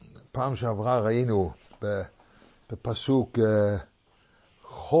פעם שעברה ראינו בפסוק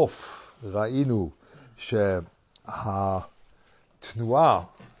חוף, ראינו שהתנועה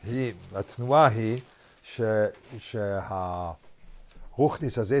היא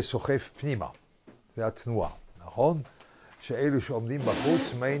שהרוחניס הזה סוחף פנימה. זה התנועה, נכון? שאלו שעומדים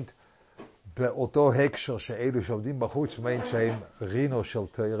בחוץ מיינט באותו הקשר שאלו שעומדים בחוץ מיינט שהם רינו של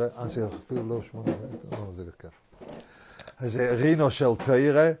תורה. זה אפילו לא 8 מטר, זה כך. אז רינו של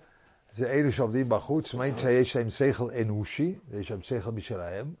תורה, זה אלו שעומדים בחוץ, מיינט שיש להם שכל אנושי, יש להם שכל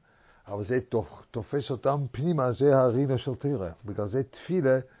משלהם, אבל זה תופס אותם פנימה, זה הרינו של תורה. בגלל זה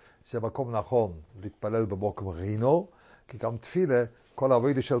תפילה זה מקום נכון להתפלל במקום רינו, כי גם תפילה, כל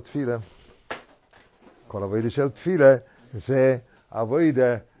העבודה של תפילה, זה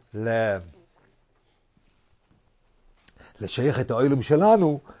עבודה לשייך את העולם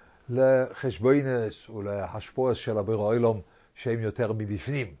שלנו לחשבונס ולהשפועה של הברא העולם שהם יותר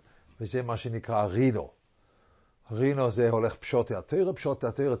מבפנים, וזה מה שנקרא רינו. רינו זה הולך פשוט התורה, פשוט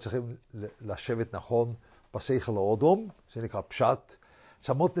התורה צריכים לשבת נכון בשכל האדום, זה נקרא פשט.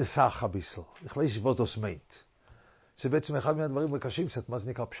 צמות נסחה ביסל, יכלה ישיבות אוסמית. זה בעצם אחד מהדברים הקשים קצת, מה זה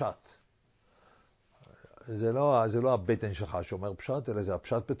נקרא פשט. זה לא הבטן שלך שאומר פשט, אלא זה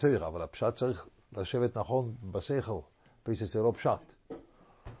הפשט בתורה, אבל הפשט צריך לשבת נכון בשכל, זה לא פשט.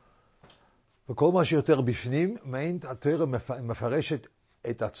 וכל מה שיותר בפנים, מיינט התורה מפרשת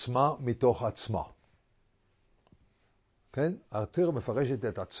את עצמה מתוך עצמה. כן? התורה מפרשת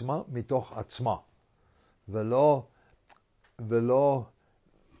את עצמה מתוך עצמה. ולא,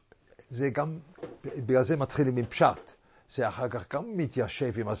 זה גם, בגלל זה מתחילים עם פשט. זה אחר כך גם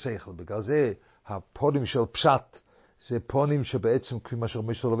מתיישב עם השכל. בגלל זה הפונים של פשט, זה פונים שבעצם, כמו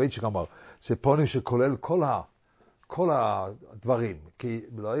משלי אמר, זה פונים שכולל כל הדברים. כי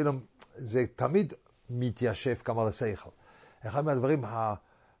זה תמיד מתיישב גם על השכל. אחד מהדברים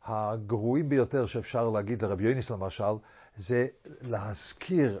הגרועים ביותר שאפשר להגיד לרבי יוניס למשל, זה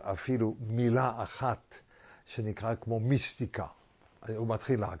להזכיר אפילו מילה אחת שנקרא כמו מיסטיקה. הוא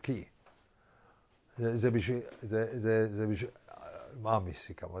מתחיל להקיא. זה בשביל, מה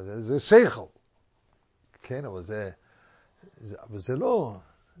המיסטיקה? זה שכל. כן, אבל זה לא,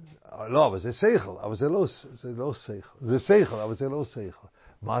 אבל זה שכל, אבל זה לא שכל. זה שכל, אבל זה לא שכל.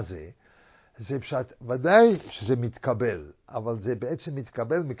 מה זה? זה פשוט, ודאי שזה מתקבל, אבל זה בעצם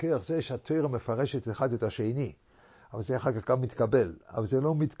מתקבל מכך זה שהתורה מפרשת אחד את השני. אבל זה אחר כך גם מתקבל. אבל זה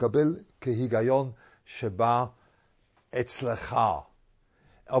לא מתקבל כהיגיון שבא אצלך.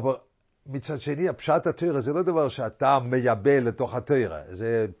 אבל מצד שני, הפשט התורה זה לא דבר שאתה מייבא לתוך התורה.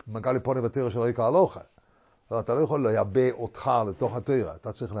 זה מגע לפונים בתורה שלא יקרא לך. אתה לא יכול לייבא אותך לתוך התורה.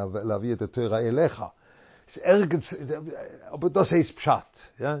 אתה צריך להביא את התורה אליך. Aber das heißt Pshat,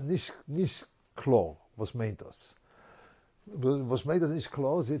 ja, nicht klar, was meint das? Was meint das nicht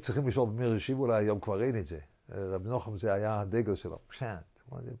klar? זה צריכים לשאול במיר ישיב, אולי היום כבר אין את זה. רב נוחם זה היה הדגל שלו, פשט,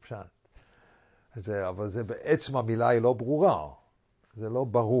 מה זה פשט? אבל זה בעצם המילה היא לא ברורה, זה לא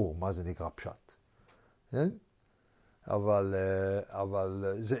ברור מה זה נקרא פשט. אבל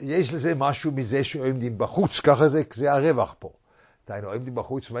יש לזה משהו מזה שעומדים בחוץ, ככה זה הרווח פה. עומדים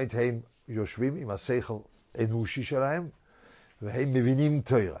בחוץ, מיינט הם יושבים עם השכל אנושי שלהם, והם מבינים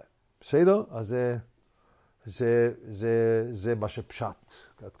תורה. בסדר? אז זה מה שפשט,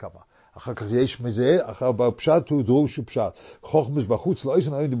 עד כמה. אחר כך יש מזה, אחר בפשט הוא דרוש פשט. חוכמס בחוץ, לא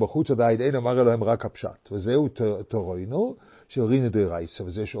ישן עומדים בחוץ, עדיין אין אמר אלוהם רק הפשט. וזהו תורנו, של רינו דרייסה,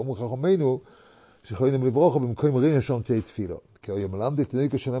 וזה שאומר חכמנו, שחיינו לברוכה, במקום רינו שם תהיה תפילו. כי הוא מלמד את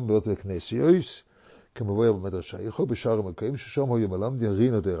ניקו שלהם בבית וכנסיות, כמובן במדרשה, יכול בשאר המקרים ששם הוא מלמד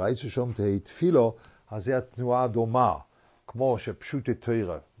רינו דרייסה, שם תהיה תפילו, אז זה התנועה הדומה, כמו שפשוט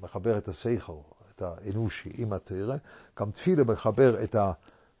תורה מחבר את השכל, את האנושי עם התורה, גם תפילה מחבר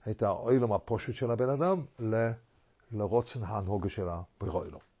את העולם הפשוט של הבן אדם לרוצן ההנהוגה של הבורא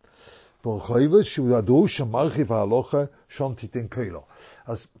עולם. ברחובות שהוא הדרוש שמרחיב ההלוכה, שם תיתן קילו.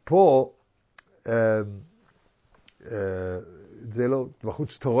 אז פה, זה לא,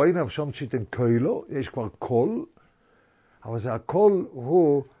 בחוץ תוריינה, שם תיתן קילו, יש כבר קול, אבל זה הקול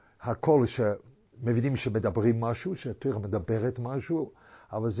הוא הקול מבינים שמדברים משהו, שהתורה מדברת משהו,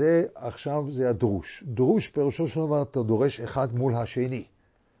 אבל זה עכשיו זה הדרוש. דרוש פירושו של דבר אתה דורש אחד מול השני.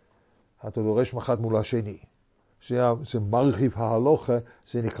 אתה דורש אחד מול השני. זה מרחיב ההלוכה,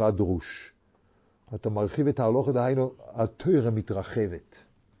 זה נקרא דרוש. אתה מרחיב את ההלוכה, דהיינו, התורה מתרחבת.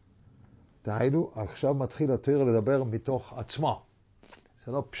 דהיינו, עכשיו מתחיל התורה לדבר מתוך עצמה.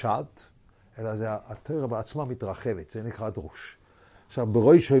 זה לא פשט, אלא זה התורה בעצמה מתרחבת, זה נקרא דרוש. עכשיו,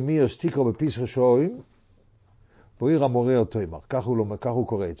 ברוי שמי יסתיקו בפיסר שורים, בויר המורה אותו אמר, כך הוא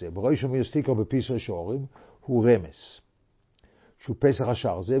קורא את זה. ברוי שמי יסתיקו בפיסר שורים, הוא רמס. שהוא פסח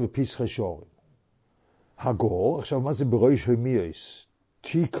השער, זה בפסחי שורים. הגור, עכשיו מה זה בראש המיוס?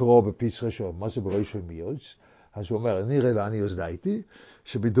 תקרו בפסחי שורים, מה זה בראש המיוס? אז הוא אומר, נראה לאני יוזדייתי,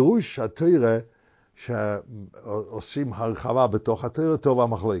 שבדרוש התורה שעושים הרחבה בתוך התורה טוב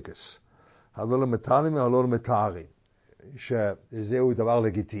המחלוקס. הלא למטלים והלא למטהרים. שזהו דבר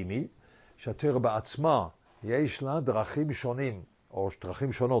לגיטימי, שהתורה בעצמה יש לה דרכים שונים, או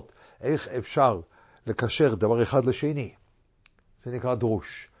דרכים שונות, איך אפשר לקשר דבר אחד לשני. זה נקרא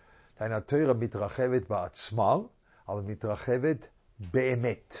דרוש. התורה מתרחבת בעצמה, אבל מתרחבת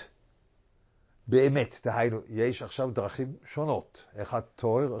באמת. באמת, דהיינו, יש עכשיו דרכים שונות. אחד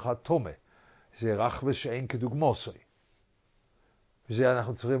תואר, אחד תומה. זה רחבה שאין כדוגמוסי. וזה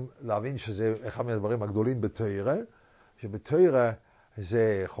אנחנו צריכים להבין שזה אחד מהדברים הגדולים בתורה, שבתורה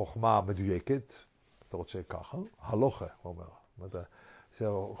זה חוכמה מדויקת, אתה רוצה ככה, הלוכה, הוא אומר. זה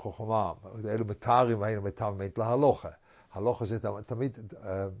חוכמה, אלו מתארים והיינו מתאמת להלוכה. הלוכה זה תמיד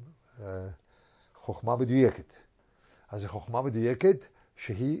חוכמה מדויקת. אז זו חוכמה מדויקת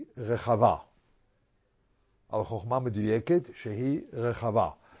שהיא רחבה. אבל חוכמה מדויקת שהיא רחבה.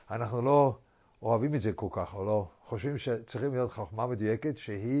 אנחנו לא אוהבים את זה כל כך, או לא חושבים שצריכים להיות חוכמה מדויקת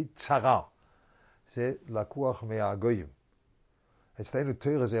שהיא צרה. זה לקוח מהגויים. אצלנו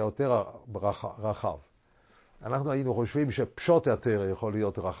תורה זה יותר רחב. אנחנו היינו חושבים שפשוט התורה יכול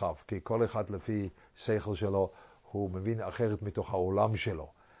להיות רחב, כי כל אחד לפי שכל שלו הוא מבין אחרת מתוך העולם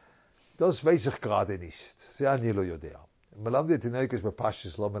שלו. Das weiß ich gerade nicht. זה אני לא יודע. מלמדים תינוקס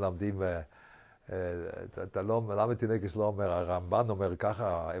בפשטוס לא מלמדים, אתה לא מלמד תינוקס לא אומר, הרמב"ן אומר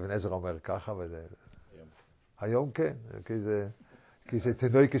ככה, אבן עזרא אומר ככה, היום כן, כי זה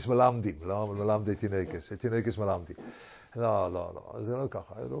תינוקס מלמדים, לא מלמדי תינוקס, זה תינוקס מלמדים. לא, זה לא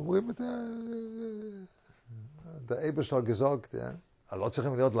ככה. אומרים את האבא שלו גזוגת, לא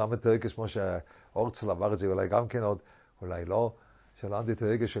צריכים להיות למד תינוקס כמו שאורצל אמר את זה, אולי גם כן עוד, אולי לא, שלמדי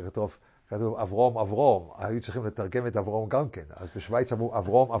תינוקס שכתוב, כתוב אברום, היו צריכים לתרגם את אברום גם כן, אז בשוויץ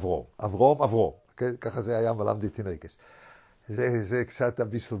אמרו אברום, ככה זה היה מלמדי תינוקס. זה קצת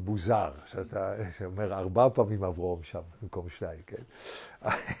ביסל מוזר, שאתה אומר 4 פעמים אברום שם, במקום 2, כן?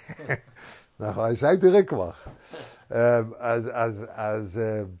 נכון, שי תראה כבר. אז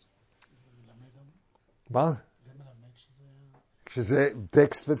מה? שזה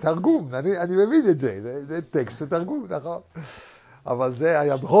טקסט ותרגום, אני מבין את זה, זה טקסט ותרגום, נכון? אבל זה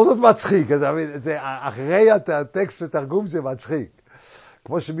היה בכל זאת מצחיק, אחרי הטקסט ותרגום זה מצחיק.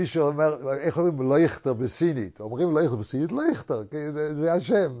 כמו שמישהו אומר, איך אומרים לא יכתר בסינית? אומרים לא יכתר בסינית, לא יכתר, זה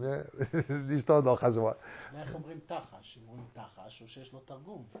השם, נשתות לא חזרה. איך אומרים תחש? אומרים תחש או שיש לו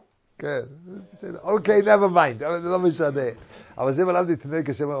תרגום? כן, אוקיי, never mind, זה לא משנה. אבל זה מלמדי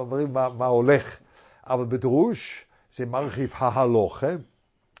תינוקס, הם אומרים מה הולך. אבל בדרוש זה מרחיב ההלוכה,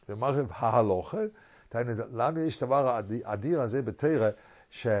 לנו יש דבר אדיר הזה בתורה,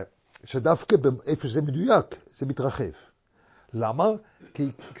 שדווקא איפה זה מדויק, זה מתרחב. למה?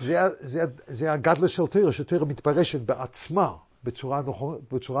 כי זה הגדלה של תורה, שתורה מתפרשת בעצמה, בצורה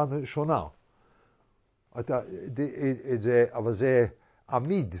שונה. אבל זה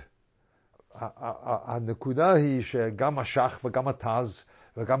עמיד. הנקודה היא שגם השח וגם התז,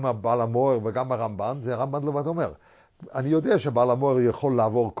 וגם הבעל המור וגם הרמב"ן, זה הרמב"ן לבד אומר. אני יודע שבעל המור יכול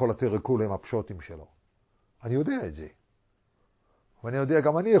לעבור כל התורה כולה עם הפשוטים שלו. אני יודע את זה. ואני יודע,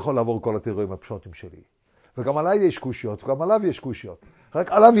 גם אני יכול לעבור כל התורה עם הפשוטים שלי. וגם עליי יש קושיות, וגם עליו יש קושיות.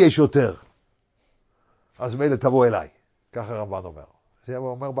 רק עליו יש יותר. אז מילא תבוא אליי. ככה הרמב"ן אומר. זה הוא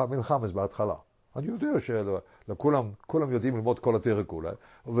אומר במלחמס בהתחלה. אני יודע כולם יודעים ללמוד כל התורה כולה,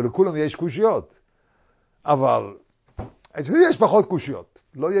 ולכולם יש קושיות. אבל אצלי יש פחות קושיות.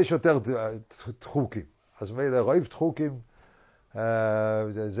 לא יש יותר דחוקים. אז מילא רוב דחוקים,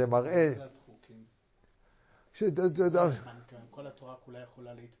 זה מראה... כל התורה כולה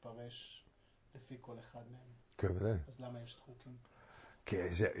יכולה להתפרש לפי כל אחד מהם. כן. אז למה יש דחוקים? כי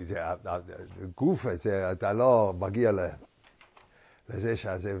זה גוף, אתה לא מגיע לזה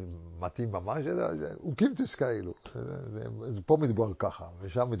שזה מתאים ממש, הוא קימטס כאלו. פה מדובר ככה,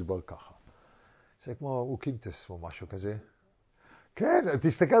 ושם מדובר ככה. זה כמו הוא קימטס או משהו כזה. כן,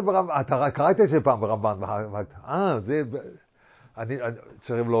 תסתכל ברמב"ן, אתה קראת את זה פעם ברמב"ן. אני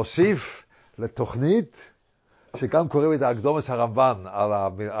צריך להוסיף לתוכנית, שגם קוראים את הקדומס הרמב"ן על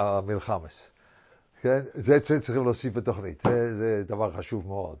המלחמס. כן? זה צריכים להוסיף בתוכנית. זה דבר חשוב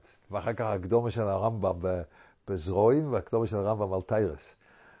מאוד. ואחר כך הקדומס של הרמב"ם בזרועים, והקדומס של הרמב"ם על טיירס.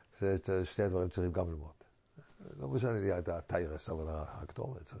 זה שני הדברים צריכים גם ללמוד. לא משנה לי את הטיירס, אבל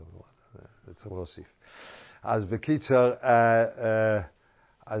הקדומס צריכים ללמוד. זה צריכים להוסיף. אז בקיצר,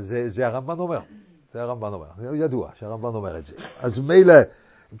 זה הרמב"ן אומר. זה ידוע שהרמב"ן אומר את זה. אז מילא,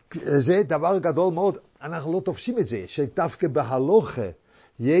 זה דבר גדול מאוד. אנחנו לא תופסים את זה, שדווקא בהלוכה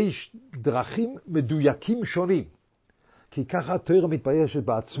יש דרכים מדויקים שונים. כי ככה התורה מתביישת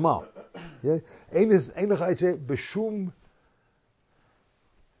בעצמה. אין לך את זה בשום...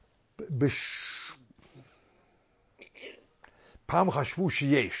 פעם חשבו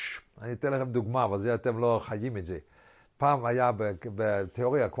שיש. אני אתן לכם דוגמה, אבל זה אתם לא חיים את זה. פעם היה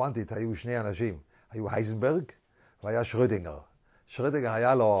בתיאוריה הקוונטית, היו שני אנשים. היו הייזנברג והיה שרודינגר. שרודינגר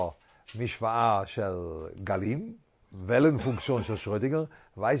היה לו משוואה של גלים, ולנפונקציון של שרודינגר,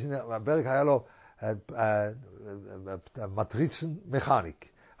 והייזנברג היה לו מטריצן מכניק.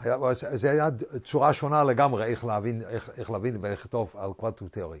 זה היה צורה שונה לגמרי איך להבין ואיך לכתוב על קוונטום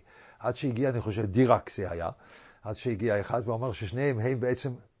תיאורי. עד שהגיע, אני חושב, דיראק זה היה, עד שהגיע אחד ואומר ששניהם הם בעצם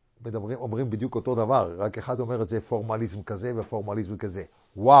אומרים בדיוק אותו דבר, רק אחד אומר את זה פורמליזם כזה ופורמליזם כזה.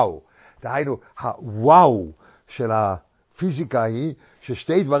 וואו. דהיינו, הוואו של הפיזיקה היא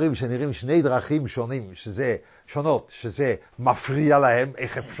ששתי דברים שנראים שני דרכים שונות, שזה מפריע להם,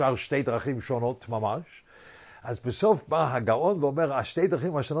 איך אפשר שתי דרכים שונות ממש. אז בסוף בא הגאון ואומר, השתי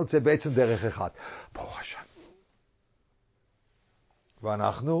דרכים השונות זה בעצם דרך אחת. ברוך השם.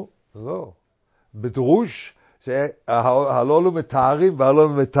 ואנחנו, לא. בדרוש, זה הלולו מתארים והלולו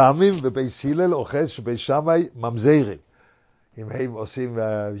מטעמים, ובייס הלל אוחז שבייס שמאי ממזירים. אם הם עושים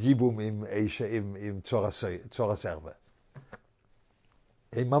ייבום עם צור הסרבה.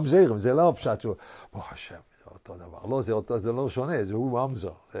 הם ממזירים, זה לא פשט, ברוך השם, זה אותו דבר. לא, זה לא שונה, זה הוא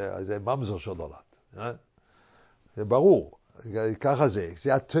ממזר. זה ממזר שנולד. זה ברור, ככה זה.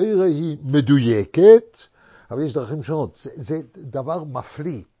 התורה היא מדויקת, אבל יש דרכים שונות. זה דבר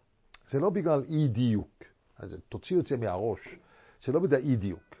מפליא. זה לא בגלל אי דיוק. אז תוציאו את זה מהראש. זה לא בגלל אי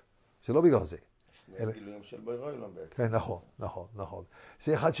דיוק. זה לא בגלל זה. שני גילויים של בורא עולם בעצם. כן, נכון.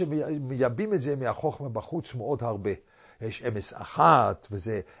 זה אחד שמייבים את זה מהחוכמה בחוץ מאוד הרבה. יש אמס אחת,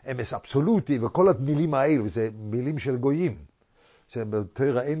 וזה אמס אבסולוטי, וכל המילים האלו, זה מילים של גויים.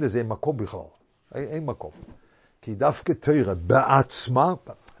 בתורה אין לזה מקום בכלל. אין מקום. כי דווקא תורה בעצמה,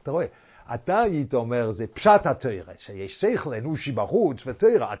 אתה רואה, אתה היית אומר, זה פשט התורה, שיש שכל אנושי בחוץ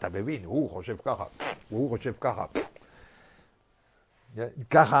ותורה, אתה מבין, הוא חושב ככה, והוא חושב ככה.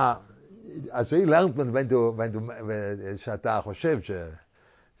 ככה, אז זה לרנט שאתה חושב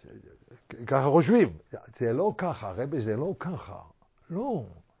ככה חושבים. זה לא ככה, רבי, זה לא ככה. לא.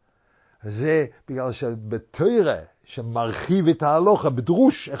 זה בגלל שבתורה שמרחיב את ההלוכה,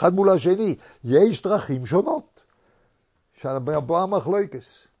 בדרוש, אחד מול השני, יש דרכים שונות. שבא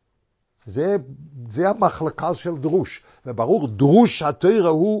המחלוקס. זה המחלקה של דרוש. וברור, דרוש התורה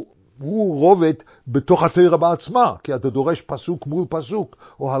הוא רובד בתוך התורה בעצמה, כי אתה דורש פסוק מול פסוק,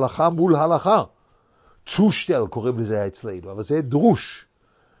 או הלכה מול הלכה. צושטל קוראים לזה אצלנו, אבל זה דרוש.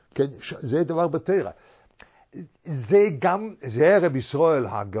 כן, זה דבר בתורה. זה גם, זה רב ישראל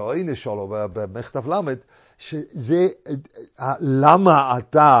הגאון שלו במכתב למד, שזה, למה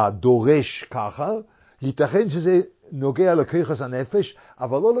אתה דורש ככה, ייתכן שזה נוגע לכיחס הנפש,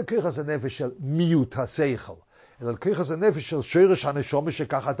 אבל לא לכיחס הנפש של מיעוט השכל, אלא לכיחס הנפש של שרש הנשמה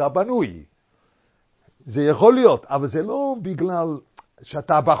שככה אתה בנוי. זה יכול להיות, אבל זה לא בגלל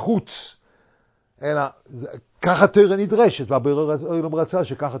שאתה בחוץ, אלא ככה תורה נדרשת, והבורא עולם רצה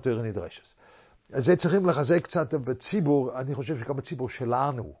שככה תורה נדרשת. אז זה צריכים לחזק קצת בציבור, אני חושב שגם בציבור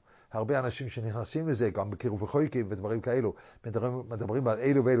שלנו, הרבה אנשים שנכנסים לזה, גם בקירוב וחויקים ודברים כאלו, מדברים על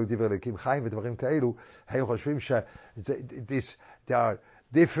אילו ואילו דברי אלוקים חיים ודברים כאלו, הם חושבים there are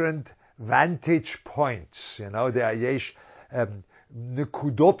different vantage points, יש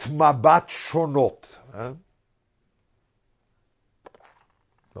נקודות מבט שונות.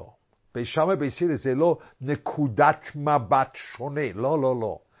 לא. בשמה ביסילה זה לא נקודת מבט שונה,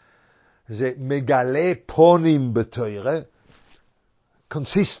 לא. זה מגלה פונים בתורה,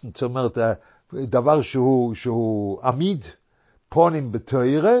 consistent, זאת אומרת, דבר שהוא עמיד, פונים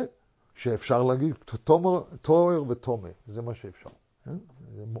בתורה, שאפשר להגיד תואר ותומר, זה מה שאפשר.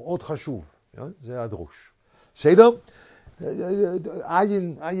 זה מאוד חשוב, זה הדרוש. בסדר?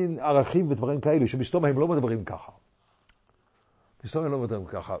 עין ערכים ודברים כאלו, שבסתום הם לא מדברים ככה. בסתום הם לא מדברים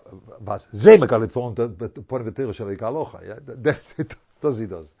ככה, זה מגלה פונים בתורה של ההלכה,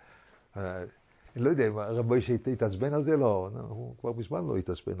 תזיד אז. אני לא יודע, רבי שהתעצבן על זה, לא, הוא כבר בזמן לא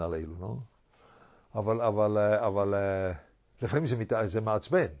התעצבן על אלו, לא? אבל לפעמים זה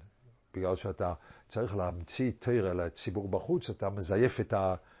מעצבן, בגלל שאתה צריך להמציא תורה לציבור בחוץ, אתה מזייף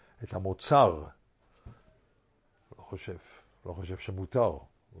את המוצר. לא חושב שמותר,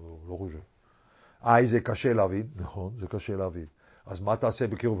 לא חושב. זה קשה להבין, נכון, זה קשה להבין. אז מה תעשה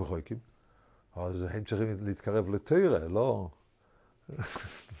בקירוב וחויקים? אז הם צריכים להתקרב לתורה, לא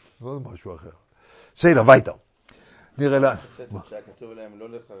משהו אחר. בסדר, ביתה. נראה לה. שהיה כתוב להם לא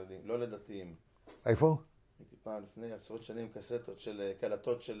לחרדים, לא לדתיים, איפה? הייתי פעם לפני עשרות שנים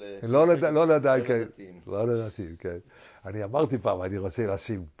קלטות של... לא לדעתי, כן. אני אמרתי פעם, אני רוצה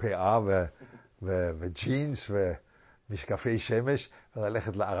לשים פאה וג'ינס ומשקפי שמש,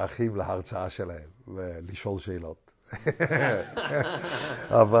 וללכת לערכים להרצאה שלהם, ולשאול שאלות.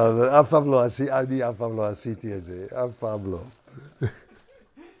 אבל אף פעם לא עשיתי את זה, אף פעם לא.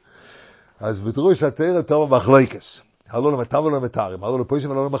 אז בדרוש התורה טוב המחלוקס. הלא למתם ולא למתארים, הלא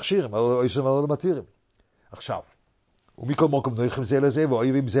לפויסים ולא למכשירים, הלא לאיסרים ולא למתירים. עכשיו, ומכל מוקם נויכים זה לזה,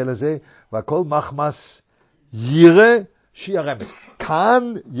 ואויבים זה לזה, והכל מחמס ירא שיהיה רמז.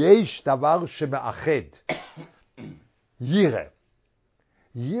 כאן יש דבר שמאחד. ירא.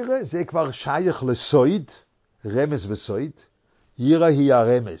 ירא זה כבר שייך לסויד, רמז וסויד. ירא היא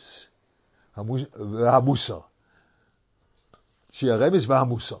הרמז, והמוסר. שיהיה רמז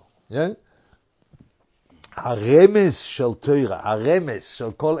והמוסר. הרמז של תורה, הרמז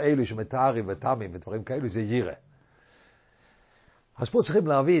של כל אלו שמתארים ותמים ודברים כאלו, זה ירא. אז פה צריכים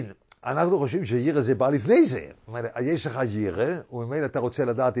להבין, אנחנו חושבים שירא זה בא לפני זה. זאת אומרת, יש לך ירא, וממילא אתה רוצה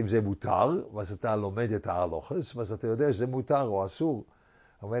לדעת אם זה מותר, ואז אתה לומד את ההלוכס, ואז אתה יודע שזה מותר או אסור.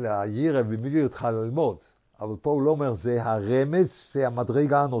 ממילא הירא מביא אותך ללמוד. אבל פה הוא לא אומר, זה הרמז, זה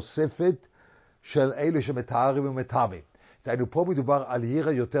המדרגה הנוספת של אלו שמתארים ומתמים. דהיינו, פה מדובר על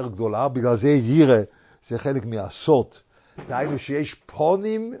ירא יותר גדולה, בגלל זה ירא זה חלק מהסוד. דהיינו שיש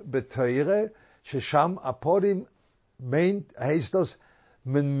פונים בתורה, ששם הפונים heißt das,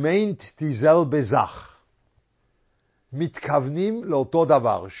 man meint dieselbe Sache. מתכוונים לאותו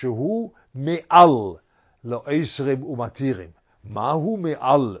דבר, שהוא מעל לאיסרים ומתירים. מהו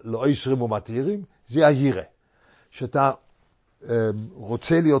מעל לאיסרים ומתירים? זה הירא. שאתה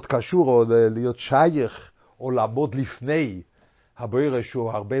רוצה להיות קשור או להיות שייך או לעמוד לפני הבורא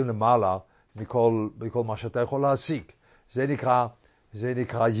שהוא הרבה למעלה מכל מה שאתה יכול להשיג. זה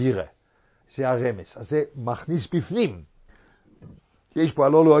נקרא ירא. זה הרמז. אז זה מכניס בפנים. יש פה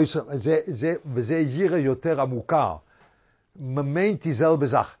לא וזה ירא יותר עמוקה. ממנט תיזל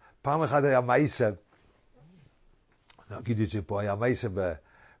בזך. פעם אחת היה מייסה, נגיד את זה פה, היה מייסה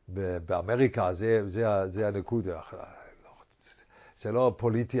באמריקה, זה הנקודה. זה לא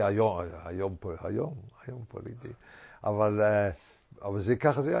פוליטי היום פוליטי. אבל זה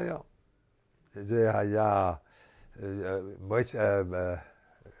ככה זה היה. זה היה,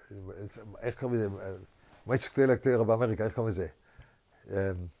 איך קוראים לזה? מועצת גדולי התורה באמריקה, איך קוראים לזה?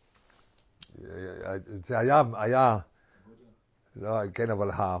 זה היה, לא, כן, אבל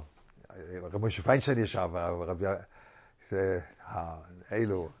רבי משה פיינשטיין ישב, זה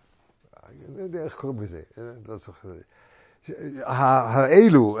האלו, לא יודע איך קוראים לזה, לא זוכר.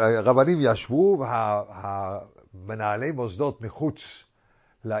 האלו, רבנים ישבו, והמנהלי מוסדות מחוץ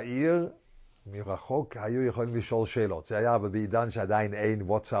לעיר, מרחוק, היו יכולים לשאול שאלות. זה היה בעידן שעדיין אין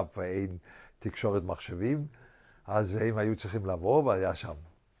וואטסאפ ואין תקשורת מחשבים, אז הם היו צריכים לבוא, והיה שם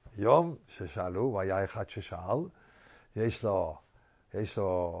יום ששאלו, והיה אחד ששאל, יש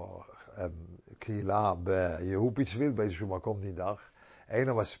לו קהילה ביהופיצוויל, באיזשהו מקום נידח, אין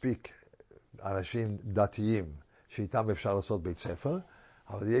לו מספיק אנשים דתיים שאיתם אפשר לעשות בית ספר,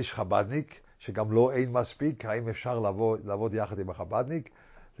 אבל יש חבדניק שגם לא אין מספיק, האם אפשר לעבוד יחד עם החבדניק,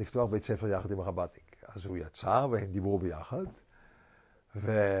 לפתוח בית ספר יחד עם החבדניק. אז הוא יצא והם דיברו ביחד,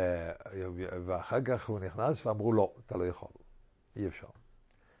 ואחר כך הוא נכנס ואמרו לא, אתה לא יכול, אי אפשר.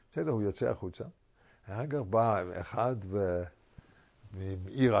 בסדר, הוא יוצא החוצה, אחר כך בא אחד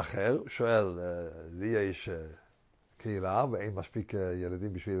מעיר אחר, שואל, לי יש קהילה ואין מספיק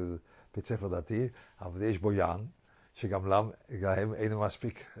ילדים בשביל בית ספר דתי, אבל יש בו יען, שגם להם אין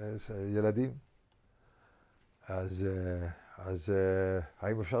מספיק ילדים. אז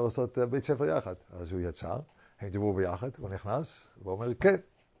האם אפשר לעשות בית ספר יחד? אז הוא יצא, הם דיברו ביחד, הוא נכנס, ואומר כן.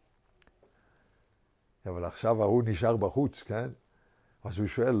 אבל עכשיו הוא נשאר בחוץ, כן? אז הוא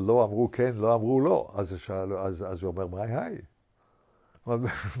שואל, לא אמרו כן, לא אמרו לא. אז הוא אומר, היי.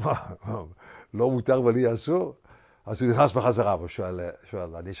 לא מותר ולי אסור? אז הוא נכנס בחזרה, והוא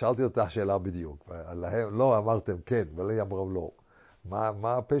שואל, אני שאלתי אותה שאלה בדיוק, ולהם לא אמרתם כן, ולי אמרו לא.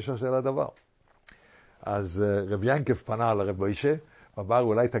 מה הפשע של הדבר? אז רב ינקב פנה לרב מוישה, ואמר,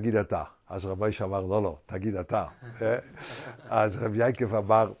 אולי תגיד אתה. אז רב מוישה אמר, לא, תגיד אתה. אז רב ינקב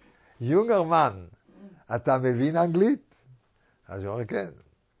אמר, יונגרמן, אתה מבין אנגלית? אז הוא אומר, כן.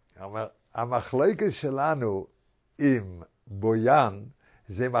 הוא אומר, המחלוקת שלנו עם בויאן,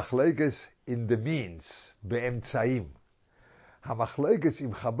 זה מחלוקת in the means, באמצעים. המחלוקת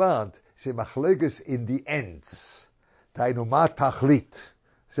עם חב"ד, זה מחלוקת in the ends. תהיינו, מה התכלית?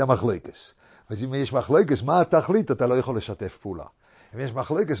 זה המחלוקת. אז אם יש מחלוקת, מה התכלית? אתה לא יכול לשתף פעולה. אם יש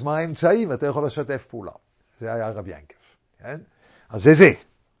מחלוקת, מה האמצעים? אתה יכול לשתף פעולה. זה היה רב ינקב. כן? אז זה.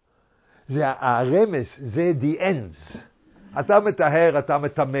 זה הרמס, זה the ends. אתה מטהר, אתה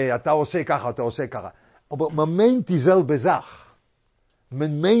מטמא, אתה עושה ככה, אתה עושה ככה. אבל ממיין תיזל בזך.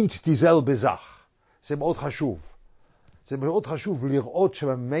 ממיין תיזל בזך. זה מאוד חשוב. זה מאוד חשוב לראות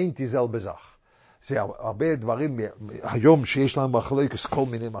שממיין תיזל בזך. זה הרבה דברים היום שיש לנו מחלוקת, כל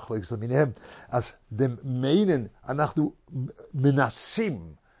מיני מחלוקת למיניהם. אז דמיינן, אנחנו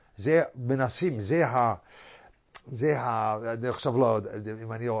מנסים. זה מנסים, אני עכשיו לא,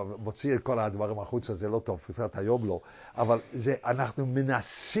 אם אני מוציא את כל הדברים החוצה זה לא טוב, בפרט היום לא, אבל אנחנו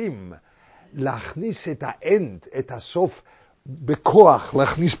מנסים להכניס את האנד, את הסוף, בכוח,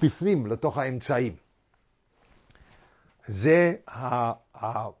 להכניס בפנים לתוך האמצעים. זה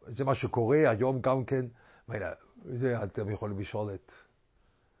מה שקורה היום גם כן. אתם יכולים לשאול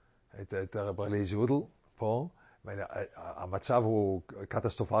את רב אליעזר יודל פה. המצב הוא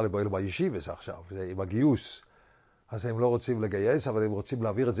קטסטרופלי באילו בישיבס עכשיו, עם הגיוס. אז הם לא רוצים לגייס, אבל הם רוצים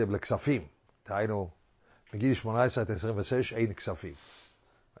להעביר את זה לכספים. דהיינו, מגיל 18 עד 26 אין כספים.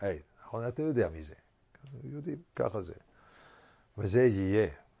 אין, נכון? אתה יודע מזה. יודעים, ככה זה. וזה יהיה.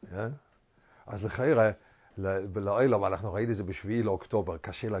 אז לחיירה, לאילם, אנחנו ראינו את זה בשביעי לאוקטובר,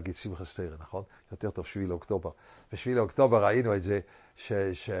 קשה להגיד שמחה סתירה, נכון? יותר טוב שביעי לאוקטובר. בשביעי לאוקטובר ראינו את זה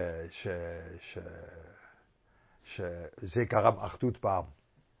שזה גרם אחדות בעם.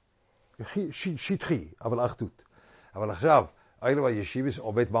 שטחי, אבל אחדות. אבל עכשיו, אילו הישיבס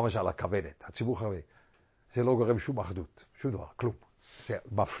עובד ממש על הכוונת, הציבור חרדי. זה לא גורם שום אחדות, שום דבר, כלום. זה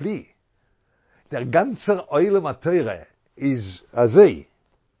מפליא. Der ganze Eilem התורה הזה,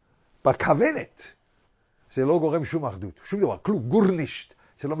 בכוונת, זה לא גורם שום אחדות, שום דבר, כלום, גורנישט,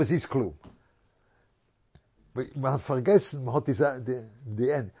 זה לא מזיז כלום. מהפרגסן,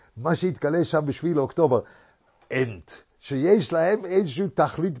 מה שהתגלה שם בשביל אוקטובר, אנד, שיש להם איזשהו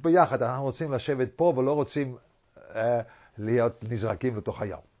תכלית ביחד, אנחנו רוצים לשבת פה ולא רוצים להיות נזרקים לתוך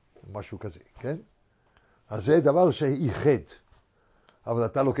הים, משהו כזה, כן? אז זה דבר שאיחד. אבל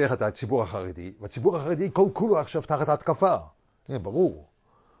אתה לוקח את הציבור החרדי, והציבור החרדי כל כולו עכשיו תחת התקפה. זה ברור.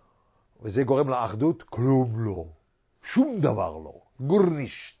 וזה גורם לאחדות? כלום לא. שום דבר לא.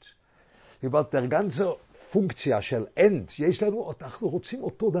 גורנישט. אבל תרגנצה פונקציה של אנד, יש לנו, אנחנו רוצים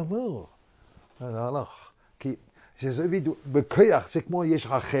אותו דבר. זה הלך. כי זה בדיוק, בכוח, זה כמו יש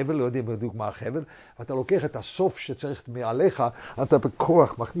לך חבל, לא יודע בדיוק מה החבל, ואתה לוקח את הסוף שצריך מעליך, אתה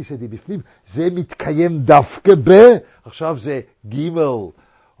בכוח מכניס את זה בפנים, זה מתקיים דווקא עכשיו זה ג' או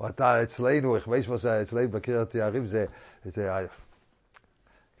אתה אצלנו, איך weiß was אצלנו בקריית יערים,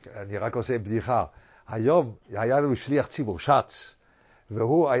 אני רק עושה בדיחה. היום היה לנו שליח ציבור, שץ,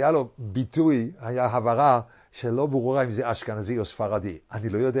 והוא היה לו ביטוי, היה הבהרה שלא ברורה אם זה אשכנזי או ספרדי. אני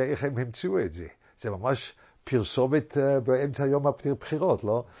לא יודע איך הם המציאו את זה. זה ממש פרסומת באמצע יום הבחירות,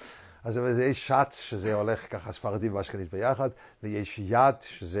 לא? אז יש שץ שזה הולך ככה ספרדי ואשכנזי ביחד, ויש יד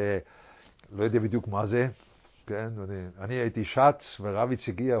שזה, לא יודע בדיוק מה זה, כן? אני הייתי שץ ורביץ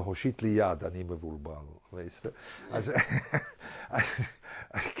הגיע, הושיט לי יד, אני מבולבל. אז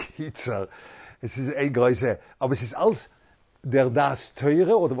קיצר, es ist ein Größe, aber es ist alles der das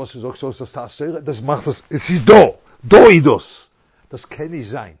Teure, oder was du sagst, so ist das Teure, das macht was, es ist דו. Das kann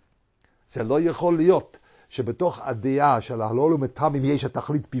nicht sein. זה לא יכול להיות שבתוך הדעה של הלא מטעמים יש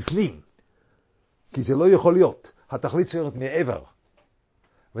התכלית בפנים, כי זה לא יכול להיות. התכלית צריך להיות מעבר,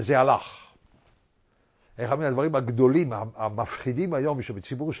 וזה הלך. אחד מהדברים הגדולים, המפחידים היום,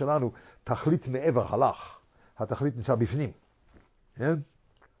 שבציבור שלנו תכלית מעבר הלך. התכלית נמצא בפנים. כן?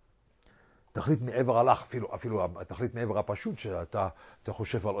 תכלית מעבר הלך, אפילו התכלית מעבר הפשוט, שאתה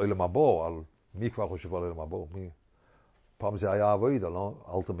חושב על עולם הבא, על מי כבר חושב על עולם הבא? פעם זה היה עבודה, לא?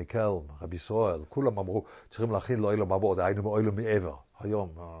 אלתר מיקל, רבי ישראל, כולם אמרו, צריכים להכין לעולם הבא, דהיינו מעולם מעבר. היום,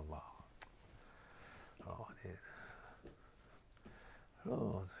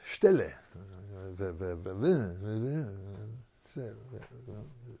 שתלה.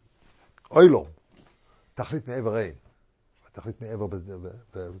 עולם. תכלית מעבר אין. תכלית מעבר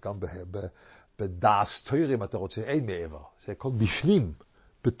גם בדעס תוירים אתה רוצה, אין מעבר. זה הכל בפנים,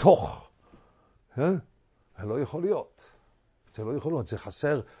 בתוך. זה לא יכול להיות. זה לא יכול להיות. זה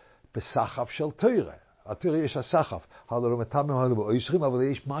חסר בסחף של תוירה. התוירה יש הסחף. הלא לא מטעמים, הלא לא אישרים, אבל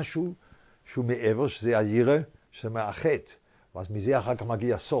יש משהו שהוא מעבר, שזה הירא שמאחד. ואז מזה אחר כך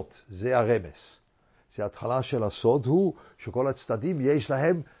מגיע סוד. זה הרמס. זה ההתחלה של הסוד הוא שכל הצדדים יש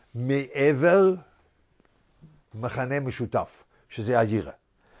להם מעבר מכנה משותף, שזה הירא.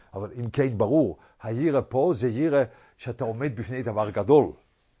 אבל אם כן ברור, הירא פה זה ירא שאתה עומד בפני דבר גדול.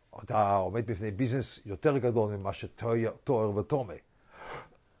 אתה עומד בפני ביזנס יותר גדול ממה שתואר ותומה.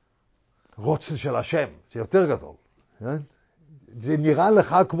 רוצן של השם, זה יותר גדול. זה נראה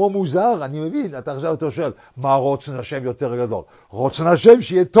לך כמו מוזר, אני מבין, אתה עכשיו אתה שואל, מה רוצן השם יותר גדול? רוצן השם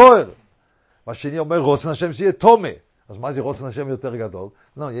שיהיה תואר. והשני אומר רוצן השם שיהיה תומה. אז מה זה רוצן השם יותר גדול?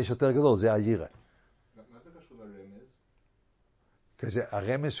 לא, יש יותר גדול, זה הירא. מה זה קשור לרמז? כזה,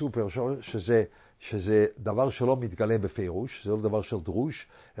 הרמז הוא פירושו שזה דבר שלא מתגלה בפירוש, זה לא דבר של דרוש,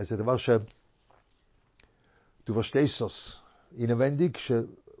 זה דבר דוברשטייסוס, אינבנדיק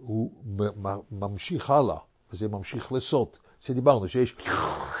שהוא ממשיך הלאה, וזה ממשיך לסוד. זה דיברנו שיש...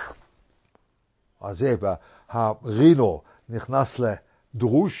 אז זה, הרינו נכנס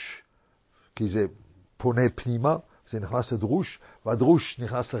לדרוש, כי זה פונה פנימה, זה נכנס לדרוש, והדרוש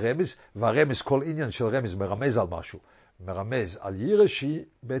נכנס לרמז, והרמז, כל עניין של רמז מרמז על משהו. מרמז על ירא שהיא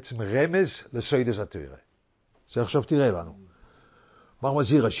בעצם רמז לסוידס התורה. זה עכשיו תראה לנו. מה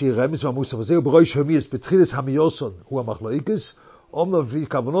מזהירה? שהיא רמז והמוסף הזה, ובראש המיאס, בתחילס המיוסון, הוא המחלוקס, אומנו לפי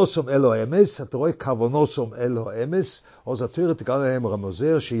כוונוסום אלו האמס, אתה רואה כוונוסום אלו האמס, אז התורה תגלה להם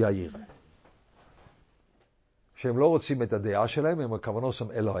רמזר שהיא הירא. שהם לא רוצים את הדעה שלהם, הם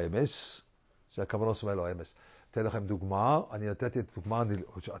הכוונוסום אלו האמס, זה הכוונוסום אלו האמס. אתן לכם דוגמה, אני נתתי את דוגמה,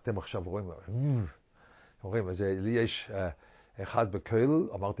 אתם עכשיו רואים, אז לי יש אחד בקהיל,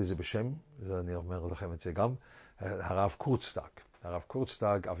 אמרתי זה בשם, אני אומר לכם את זה גם, הרב קורצטאג. הרב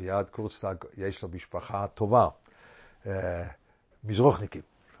קורצטאג, אביעד קורצטאג, יש לו משפחה טובה, מזרוחניקים.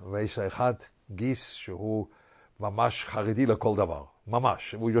 ויש אחד גיס שהוא ממש חרדי לכל דבר,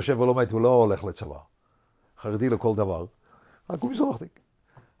 ממש. הוא יושב ולומד, הוא לא הולך לצבא. חרדי לכל דבר, רק הוא מזרוחניק.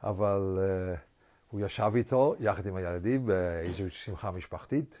 אבל הוא ישב איתו, יחד עם הילדים, באיזו שמחה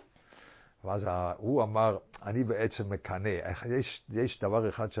משפחתית. ואז הוא אמר, אני בעצם מקנה, יש דבר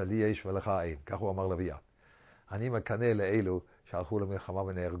אחד שלי יש ולך אין, כך הוא אמר לביאה. אני מקנה לאלו שהלכו למלחמה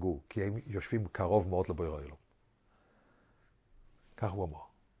ונהרגו, כי הם יושבים קרוב מאוד לבורא עולם. כך הוא אמר.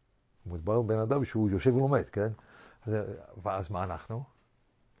 הוא מדבר בן אדם שהוא יושב ולומד, כן? ואז מה אנחנו?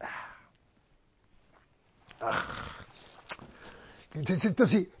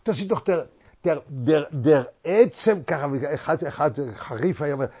 תעשי doch der עצם, ככה, אחד חריף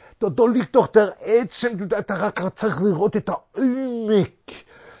היה אומר, תודו לכתוך der עצם, אתה רק צריך לראות את העומק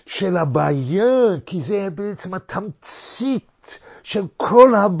של הבעיה, כי זה בעצם התמצית של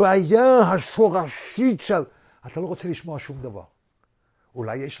כל הבעיה השורשית של... אתה לא רוצה לשמוע שום דבר.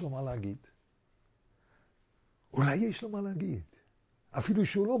 אולי יש לו מה להגיד. אולי יש לו מה להגיד. אפילו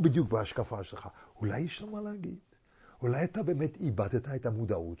שהוא לא בדיוק בהשקפה שלך. אולי יש לו מה להגיד. אולי אתה באמת איבדת את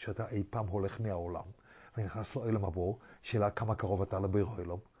המודעות שאתה אי פעם הולך מהעולם ונכנס לעולם הבא, שאלה כמה קרוב אתה לבורא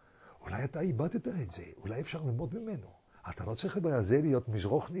עולם. אולי אתה איבדת את זה. אולי אפשר ללמוד ממנו. אתה לא צריך על זה להיות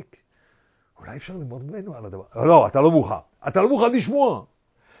מזרוחניק. אולי אפשר ללמוד ממנו על הדבר. לא, אתה לא מוכן. אתה לא מוכן לשמוע.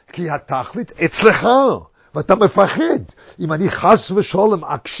 כי התכלית אצלך. ואתה מפחד. אם אני חס ושלום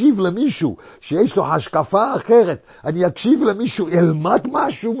אקשיב למישהו שיש לו השקפה אחרת, אני אקשיב למישהו, אלמד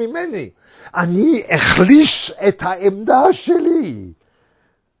משהו ממני. אני אחליש את העמדה שלי.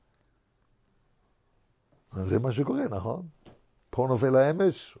 זה מה שקורה, נכון? פה נופל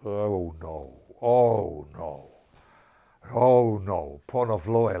האמס? Oh no. פה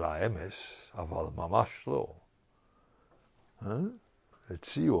נופלו אל האמס, אבל ממש לא. זה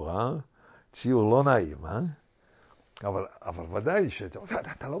ציור, ציור לא נעים, אבל ודאי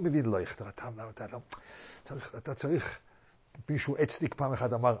שאתה לא מבין לא איך, אתה צריך, מישהו אצדיק פעם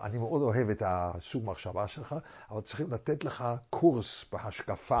אחד אמר, אני מאוד אוהב את הסוג מחשבה שלך, אבל צריכים לתת לך קורס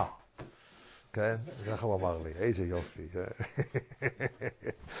בהשקפה. כן? ככה הוא אמר לי, איזה יופי.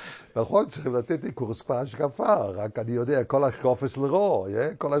 נכון, צריכים לתת לי קורס בהשקפה, רק אני יודע, כל השקפס לרוע,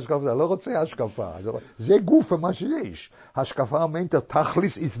 כל השקפס, אני לא רוצה השקפה. זה גוף מה שיש. השקפה אומרת,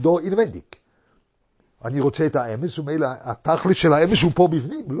 תכליס איזדו אינבנדיק. אני רוצה את האמס, ומילא התכלית של האמס הוא פה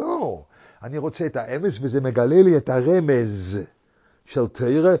בפנים. לא. אני רוצה את האמס, וזה מגלה לי את הרמז של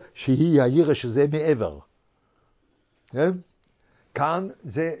תורה, שהיא הירא שזה מעבר. כן? כאן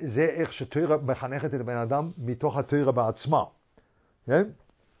זה איך שתורה מחנכת את הבן אדם מתוך התורה בעצמה. כן?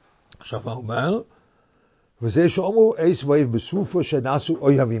 עכשיו מה אומר? וזה שאומרו, אייס ואיב בסופו שנעשו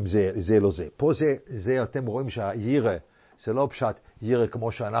אויבים זה לא זה. פה זה אתם רואים שהירא, זה לא פשט ירא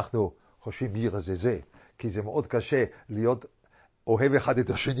כמו שאנחנו חושבים ירא זה. כי זה מאוד קשה להיות אוהב אחד את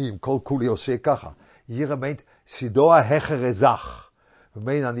השני, אם כל כולי עושה ככה. ירא מיינט, סידו ההחרזך.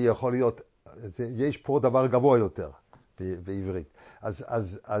 ומיין אני יכול להיות, יש פה דבר גבוה יותר בעברית.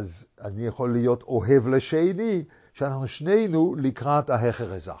 אז אני יכול להיות אוהב לשני, שאנחנו שנינו לקראת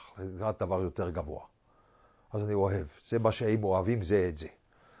ההחרזך, לקראת דבר יותר גבוה. אז אני אוהב. זה מה שהם אוהבים, זה את זה.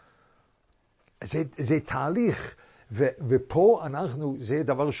 זה תהליך. ופה אנחנו, זה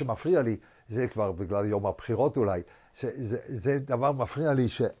דבר שמפריע לי, זה כבר בגלל יום הבחירות אולי, זה דבר מפריע לי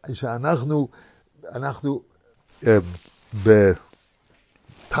שאנחנו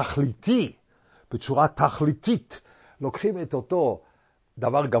בתכליתי, בצורה תכליתית, לוקחים את אותו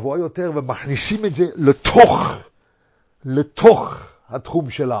דבר גבוה יותר ומכניסים את זה לתוך התחום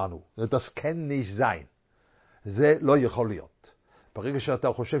שלנו. Das kann nicht sein. זה לא יכול להיות. ברגע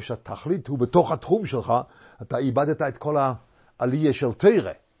שאתה חושב שהתכלית הוא בתוך התחום שלך, אתה איבדת את כל העלייה של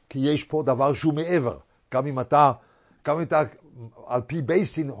תורה, כי יש פה דבר שהוא מעבר. גם אם אתה על פי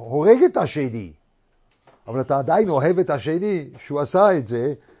בייסין הורג את השני, אבל אתה עדיין אוהב את השני שהוא עשה את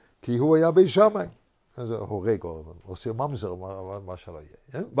זה, כי הוא היה בשמיים. אז הורג או עושה ממזר, מה שלא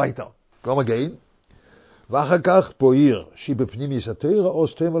יהיה. ביתה, לא מגיעים. ואחר כך פועיר שהיא בפנים יסתר, או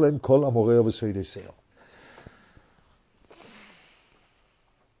סתם עליהם כל המורר וסוידי סיר.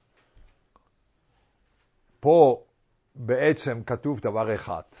 פה בעצם כתוב דבר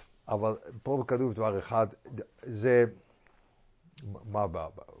אחד, אבל פה כתוב דבר אחד, זה,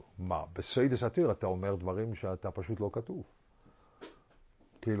 מה, בסוידי סתיר אתה אומר דברים שאתה פשוט לא כתוב.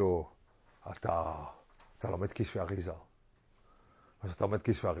 כאילו, אתה לומד כיסוי אריזה. אז אתה עומד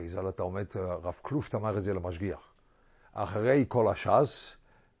כיסוי אריזה, אתה עומד, רב קלופט אמר את זה למשגיח. אחרי כל הש"ס,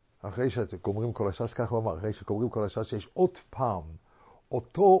 אחרי שגומרים כל הש"ס, כך הוא אמר, אחרי שגומרים כל הש"ס, יש עוד פעם,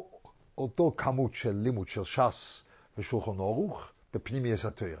 אותו כמות של לימוד של ש"ס ושולחן ערוך, בפנימיוס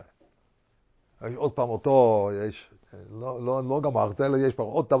התורה. יש עוד פעם אותו, יש, לא גמרת, אלא יש פה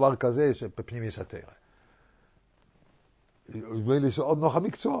עוד דבר כזה בפנימיוס התורה. זה עוד נוח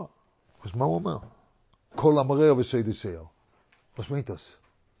המקצוע. אז מה הוא אומר? כל המורר וסוידי סיר. משמעיתוס.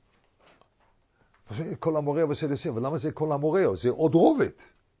 כל המורר וסוידי סיר. ולמה זה כל המורר? זה עוד רובד.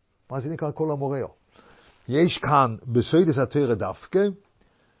 מה זה נקרא כל המורר? יש כאן בסוידי התורה דווקא,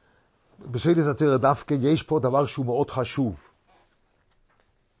 בסוידי התורה דווקא יש פה דבר שהוא מאוד חשוב.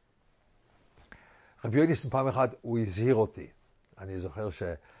 רבי יוניסן פעם אחת הוא הזהיר אותי. אני זוכר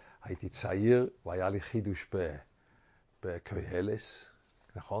שהייתי צעיר והיה לי חידוש בקהלס.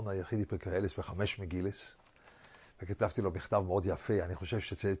 נכון? היחידי בקהלס ב5 מגילס. וכתבתי לו מכתב מאוד יפה, אני חושב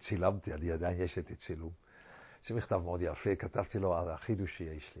שצילמתי, אני עדיין יש את הצילום. זה מכתב מאוד יפה, כתבתי לו על החידוש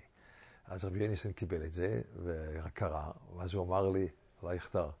שיש לי. אז רבי יוניסן קיבל את זה, וקרא, ואז הוא אמר לי,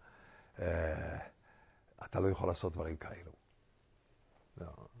 לייכתר, אתה לא יכול לעשות דברים כאלו. לא.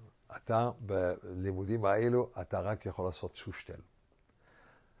 אתה, בלימודים האלו, אתה רק יכול לעשות סושטל.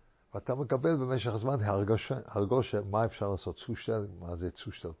 ואתה מקבל במשך הזמן הרגושה מה אפשר לעשות סושטל, מה זה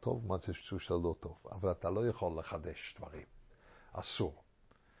סושטל טוב, מה זה סושטל לא טוב. אבל אתה לא יכול לחדש דברים. אסור.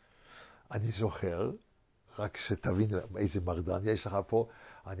 אני זוכר, רק שתבין איזה מרדן יש לך פה,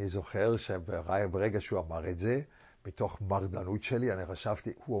 אני זוכר שברגע שהוא אמר את זה, מתוך מרדנות שלי, אני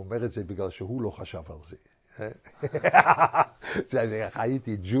חשבתי, הוא אומר את זה בגלל שהוא לא חשב על זה.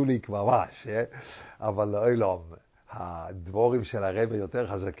 הייתי ג'וליק ממש, אבל לא, הדבורים של הרב יותר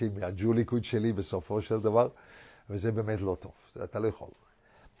חזקים מהג'וליקות שלי בסופו של דבר, וזה באמת לא טוב, אתה לא יכול.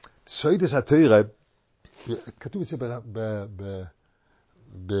 סוידס התורה, כתוב את זה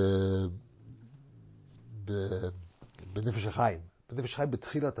בנפש החיים. בנפש החיים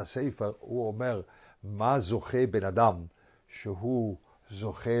בתחילת הספר הוא אומר מה זוכה בן אדם שהוא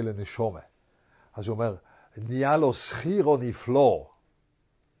זוכה לנשומה. אז הוא אומר, נהיה לו שכיר נפלא.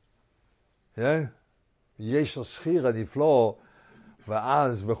 יש לו שכיר נפלא,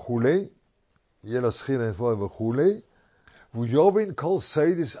 ואז וכולי, יהיה לו שכיר נפלא וכולי, והוא יובין כל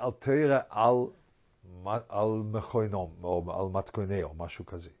סיידס על תורה על מכוינום, או על מתכוני, או משהו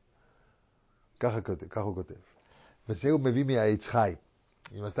כזה. ככה הוא כותב. וזה הוא מביא מהעץ חיים.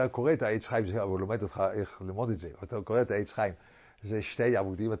 אם אתה קורא את העץ חיים, הוא לומד אותך איך ללמוד את זה, אתה קורא את העץ חיים, זה שתי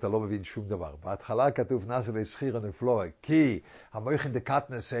עמודים, אתה לא מבין שום דבר. בהתחלה כתוב נעשה לשכיר הנפלא, כי המויכן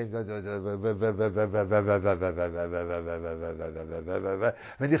דקטנס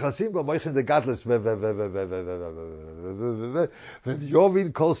ונכנסים בו מויכן דקטלס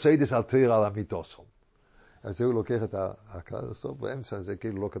ויובין כל סיידס על תורה על המיתוסום. אז זהו לוקח את הסוף באמצע, זה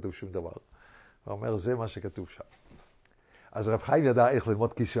כאילו לא כתוב שום דבר. הוא אומר, זה מה שכתוב שם. אז רב חיים ידע איך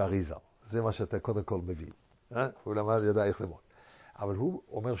ללמוד כיסוי אריזה. זה מה שאתה קודם כל מבין. הוא ידע איך ללמוד. אבל הוא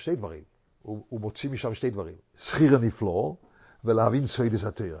אומר שתי דברים. הוא מוציא משם שתי דברים. שכיר הנפלא ולהבין סוידס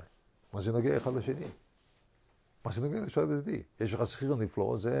התורה. מה זה נוגע אחד לשני? מה זה נוגע לשני? יש לך שכיר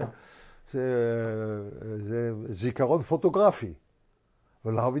הנפלא, זה זיכרון פוטוגרפי.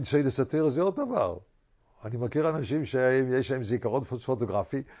 ולהבין סוידס התורה זה עוד דבר. אני מכיר אנשים שיש להם זיכרון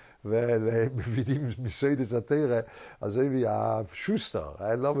פוטוגרפי, והם מבינים מסוידס התורה, אז הם שוסטר,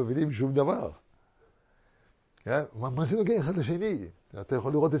 הם לא מבינים שום דבר. מה זה נוגע אחד לשני? אתה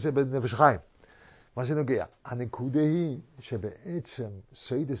יכול לראות את זה בנפש חיים. מה זה נוגע? הנקודה היא שבעצם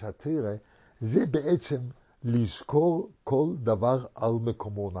סוידס התורה זה בעצם לזכור כל דבר על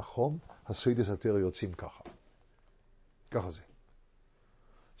מקומו, נכון? הסוידס התורה יוצאים ככה. ככה זה.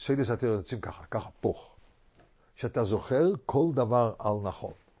 סוידס התורה יוצאים ככה, ככה פוך. שאתה זוכר כל דבר על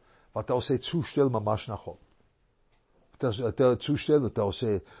נכון. ואתה עושה צושטל ממש נכון. אתה צושטל, אתה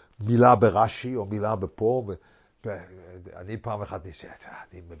עושה מילה ברש"י או מילה בפה. אני פעם אחת ניסיתי,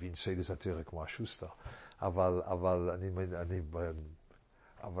 אני מבין סיידס התורה כמו השוסטר, אבל אני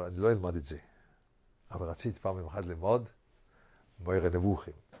לא אלמד את זה. אבל רציתי פעם אחת ללמוד מוירה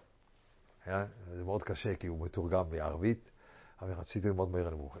נבוכים. זה מאוד קשה כי הוא מתורגם בערבית, אבל רציתי ללמוד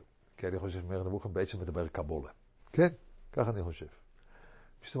מוירה נבוכים. כי אני חושב שמוירה נבוכים בעצם מדבר קבולה. כן, ככה אני חושב.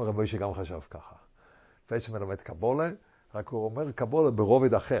 משום רבי שגם חשב ככה. בעצם מלמד קבולה, רק הוא אומר קבולה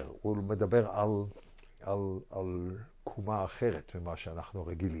ברובד אחר. הוא מדבר על קומה אחרת ממה שאנחנו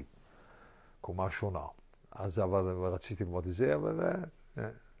רגילים. קומה שונה. אז אבל רציתי ללמוד את זה,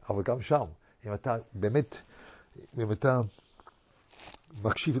 אבל גם שם, אם אתה באמת, אם אתה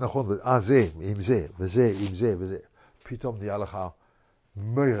מקשיב נכון, זה, עם זה, וזה, עם זה, וזה, פתאום נהיה לך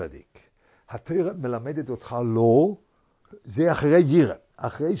מרדיק. התורה מלמדת אותך לא, זה אחרי ירא.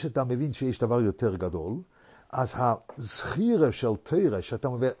 אחרי שאתה מבין שיש דבר יותר גדול, אז הזכירה של תורה, שאתה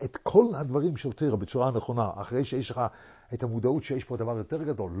מבין את כל הדברים של תורה בצורה נכונה, אחרי שיש לך את המודעות שיש פה דבר יותר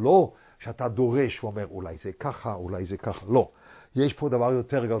גדול, לא שאתה דורש ואומר אולי זה ככה, אולי זה ככה, לא. יש פה דבר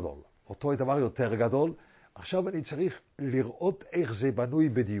יותר גדול. אותו דבר יותר גדול, עכשיו אני צריך לראות איך זה בנוי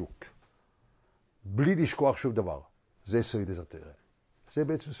בדיוק. בלי לשכוח שום דבר. זה סיידס התורה. זה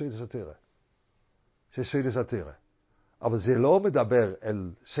בעצם סיידס התורה. זה סיידס התורה. אבל זה לא מדבר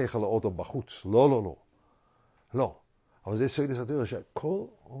אל שכל האוטו בחוץ. לא, לא, לא. לא. אבל זה סיידס התורה שהכל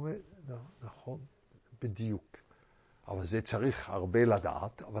עומד נכון בדיוק. אבל זה צריך הרבה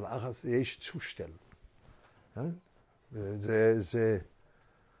לדעת, אבל אז יש צושטל.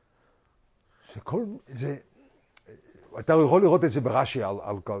 אתה יכול לראות את זה ברש"י,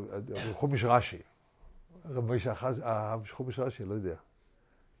 על חומש רש"י. חומש רש"י, לא יודע.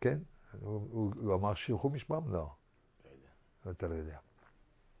 כן? הוא אמר שיר חומש פעם? לא. אתה לא יודע.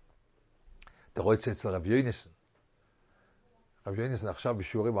 אתה רואה את זה אצל רב יוינסן. רב יוינסן עכשיו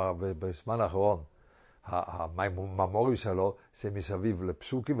בשיעורים, בזמן האחרון, הממורים שלו זה מסביב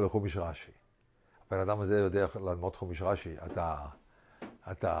לפסוקים ולחומש רש"י. הבן אדם הזה יודע ללמוד חומש רש"י,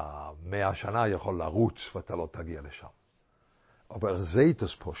 אתה 100 שנה יכול לרוץ ואתה לא תגיע לשם. אבל זה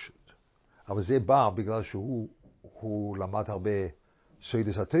איתוס פושט. אבל זה בא בגלל שהוא למד הרבה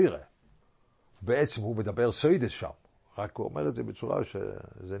סיידס התורה. בעצם הוא מדבר סיידס שם. רק הוא אומר את זה בצורה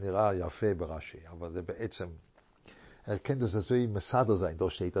שזה נראה יפה ברש"י. אבל זה בעצם, erkennt das so מסדר sein, da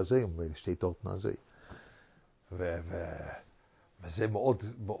steht das so, und steht dort na so. וזה מאוד,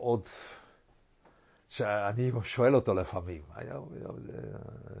 מאוד, שאני שואל אותו לפעמים,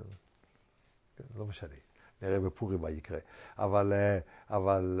 לא משנה, נראה בפורים מה יקרה,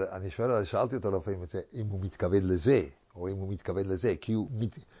 אבל אני שאלתי אותו לפעמים אם הוא מתכוון לזה, או אם הוא מתכוון לזה, כי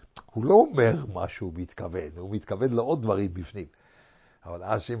הוא לא אומר מה שהוא מתכוון, הוא מתכוון לעוד דברים בפנים. אבל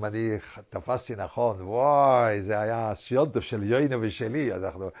אז אם אני תפסתי נכון, וואי, זה היה סיונטו של יוינה ושלי, אז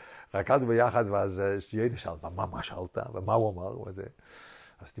אנחנו רקדנו ביחד, ואז יוינה שאל, מה שאלת? ומה הוא אמר?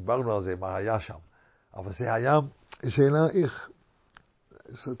 אז דיברנו על זה, מה היה שם. אבל זה היה שאלה איך,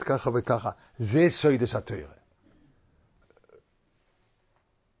 זאת ככה וככה, זה סיידס התורה.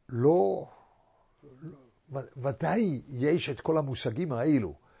 לא, ודאי יש את כל המושגים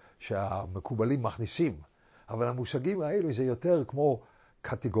האלו שהמקובלים מכניסים, אבל המושגים האלו זה יותר כמו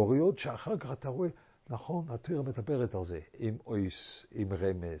קטגוריות שאחר כך אתה רואה, נכון, התורה מדברת על זה, עם אויס, עם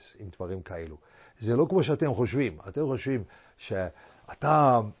רמז, עם דברים כאלו. זה לא כמו שאתם חושבים. אתם חושבים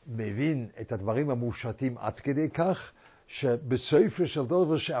שאתה מבין את הדברים המושטים עד כדי כך, שבספר של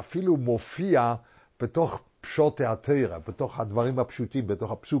דבר שאפילו מופיע בתוך פשוטי התורה, בתוך הדברים הפשוטים,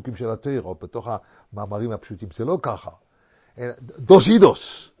 בתוך הפסוקים של התורה, או בתוך המאמרים הפשוטים. זה לא ככה.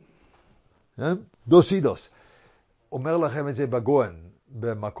 דוסידוס. דוסידוס. אומר לכם את זה בגוהן,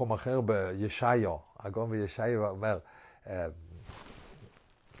 במקום אחר, בישעיהו. הגוהן בישעיהו אומר,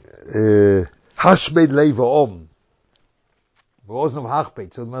 השמד לב ואום, ואוזנם הכפד,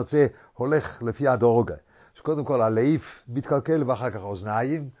 זאת אומרת, זה הולך לפי הדורגה. אז קודם כל הלב מתקלקל, ואחר כך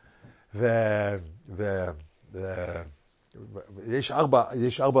אוזניים, יש ארבע,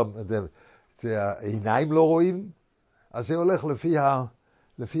 העיניים לא רואים, אז זה הולך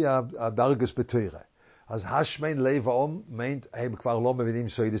לפי הדרגס בתורה. אז השמן לב ואום, הם כבר לא מבינים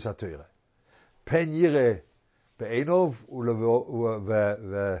סיידס התורה. פן ירא בעינוב,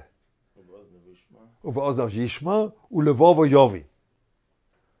 ובאוזניו ישמע, ולבובו יובין.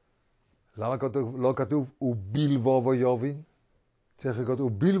 למה לא כתוב ובלבובו יובין? צריך לכתוב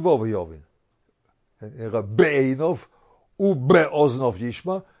ובלבובו יובין. בעינוב ובאוזניו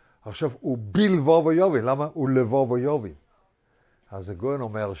ישמע, עכשיו ובלבובו יובין. למה? ולבובו יובין. אז הגויין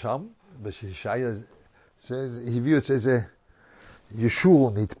אומר שם, בשישעיה הביאו את איזה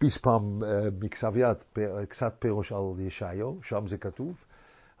ישור, נדפיס פעם מכתב יד, קצת פירוש על ישעיהו, שם זה כתוב.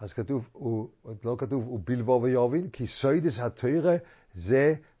 אז כתוב, לא כתוב, הוא בלבו ויובין, כי סוידס התורה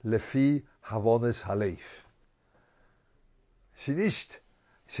זה לפי הבונס הלב. Sie nicht,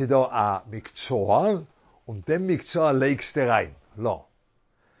 sie da a מקצוע, und dem מקצוע legst du rein. לא.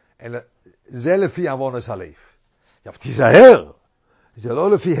 אלא, זה לפי הבונס הלב. עכשיו, תיזהר, זה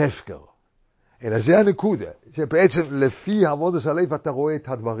לא לפי הפקר. אלא זה הנקודה. זה בעצם לפי הבונס הלב אתה רואה את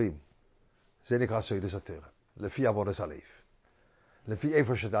הדברים. זה נקרא סוידס התורה. לפי הבונס הלב. לפי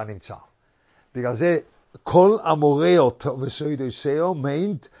איפה שאתה נמצא. בגלל זה, כל המוראות וסוידסאו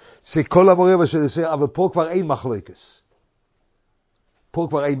מיינט, זה כל המוראות וסוידסאו, אבל פה כבר אין מחלוקס. פה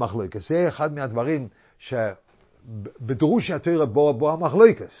כבר אין מחלוקס. זה אחד מהדברים שבדרוש התורה בו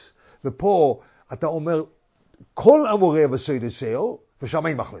המחלוקס. ופה אתה אומר, כל המוראות וסוידסאו, ושם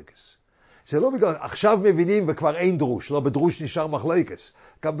אין מחלוקס. זה לא בגלל, עכשיו מבינים וכבר אין דרוש, לא בדרוש נשאר מחלוקס.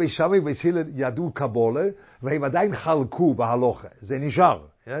 גם בשמי ובהלל ידעו קבולה, והם עדיין חלקו בהלוכה. זה נשאר.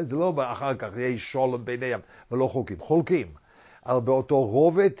 זה לא אחר כך יש שולם ביניהם ולא חולקים. אבל באותו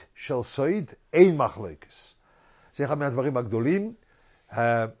רובד של סויד אין מחלוקס. זה אחד מהדברים הגדולים.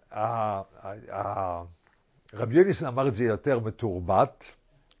 רבי יוניסן אמר את זה יותר מתורבת.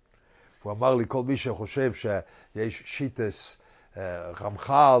 הוא אמר לי, כל מי שחושב שיש שיטס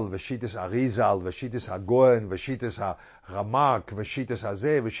רמח"ל ושיטס אריזל ושיטס הגוהן ושיטס הרמק ושיטס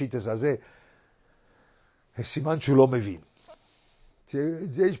הזה ושיטס הזה, סימן שהוא לא מבין.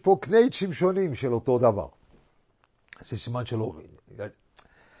 יש פה קנייצ'ים שונים של אותו דבר. זה סימן שלא מבין.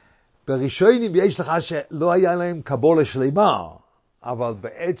 בראשונים יש לך שלא היה להם קבולה שלמה, אבל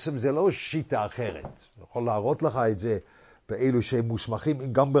בעצם זה לא שיטה אחרת. אני יכול להראות לך את זה באלו שהם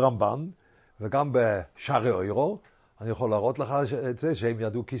מוסמכים גם ברמב"ן וגם בשערי אוירו. אני יכול להראות לך את זה שהם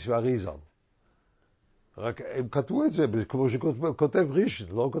ידעו כיס ואריזל. רק הם כתבו את זה, כמו שכותב רישן,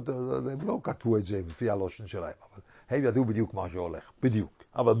 הם לא כתבו את זה לפי הלושן שלהם, אבל הם ידעו בדיוק מה שהולך, בדיוק,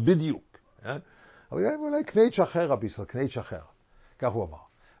 אבל בדיוק. אבל היה אולי קנייץ' אחר, הביסל, קנייץ' אחר. כך הוא אמר.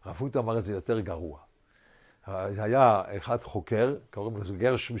 רפות אמר את זה יותר גרוע. היה אחד חוקר, קוראים לזה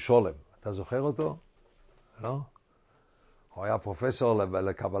גרש משולם. אתה זוכר אותו? לא? הוא היה פרופסור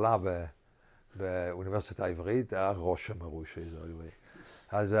לקבלה באוניברסיטה העברית, היה ראש המרוש.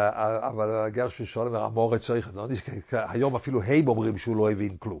 אבל גרש משולם המורה צריך, היום אפילו הם אומרים שהוא לא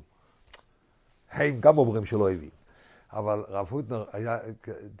הבין כלום. הם גם אומרים שהוא לא הבין. אבל רב הוטנר היה,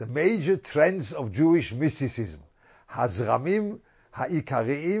 the major trends of Jewish mysticism, הזרמים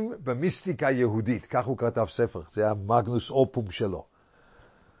העיקריים במיסטיקה יהודית, כך הוא כתב ספר, זה המגנוס אופום שלו.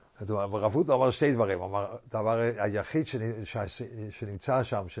 רב הוטנר אמר שתי דברים, הדבר היחיד שנמצא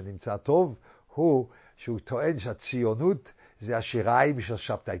שם, שנמצא טוב, הוא שהוא טוען שהציונות זה השיריים של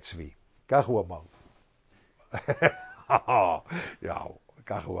שבתאי צבי. כך הוא אמר.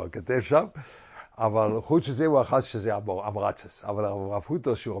 כך הוא כתב שם. אבל חוץ שזה הוא אחז שזה אמרצס. אבל הרב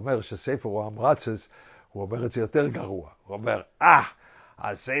הוטנר שהוא אומר שספר הוא אמרצס, הוא אומר את זה יותר גרוע. הוא אומר,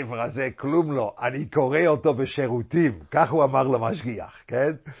 הספר הזה כלום לא, אני קורא אותו בשירותים. כך הוא אמר למשגיח,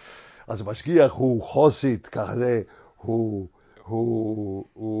 כן? אז המשגיח הוא חוסית, כזה, הוא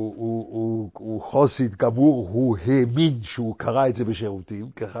חוסית גמור, הוא האמין שהוא קרא את זה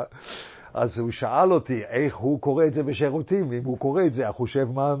בשירותים, ככה. אז הוא שאל אותי איך הוא קורא את זה בשירותים, אם הוא קורא את זה, אני חושב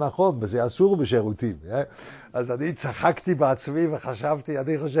מה נכון, וזה אסור בשירותים. אז אני צחקתי בעצמי וחשבתי,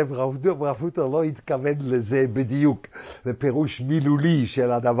 אני חושב רב הוטנר לא התכוון לזה בדיוק, לפירוש מילולי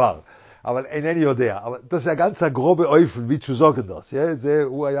של הדבר. אבל אינני יודע. אבל זה ganz grobe Eufel, wie zu sagen das.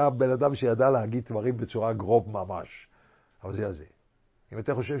 הוא היה בן אדם שידע להגיד דברים בצורה גרוב ממש. אבל זה הזה. אם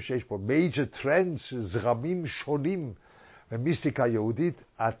אתה חושב שיש פה major trends, זרמים שונים, במיסטיקה יהודית,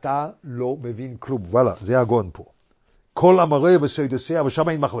 אתה לא מבין כלום. וואלה, זה הגון פה. כל המראה בסוידסיה, אבל שם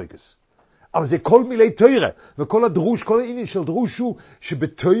אין מחלוקס. אבל זה כל מילי תורה, וכל הדרוש, כל העניין של דרוש הוא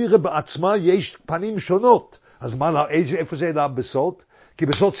שבתורה בעצמה יש פנים שונות. אז מה, איפה זה נעלם בסוד? כי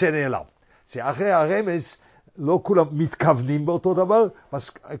בסוד זה נעלם. זה אחרי הרמז, לא כולם מתכוונים באותו דבר, אז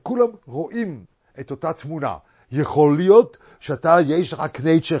כולם רואים את אותה תמונה. יכול להיות שאתה, יש לך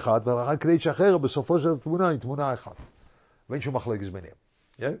קנייץ' אחד, ואחר קנייץ' אחר, בסופו של התמונה היא תמונה אחת. ואין שום מחלוקס ביניהם.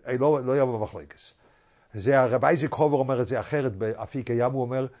 לא יבוא מחלוקס. זה הרב אייזק הובר אומר את זה אחרת, באפיק הים הוא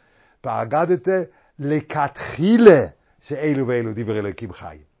אומר, בהגדתה לכתחילה זה אלו ואלו דברי אלוקים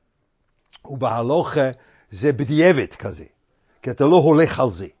חיים. ובהלוכה זה בדיעבד כזה, כי אתה לא הולך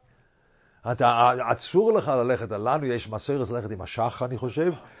על זה. אסור לך ללכת, לנו יש מסורת ללכת עם השח, אני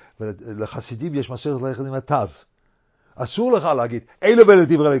חושב, ולחסידים יש מסורת ללכת עם התז. אסור לך להגיד, אלו ואלו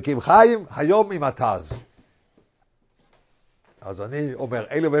דברי אלוקים חיים, היום עם התז. אז אני אומר,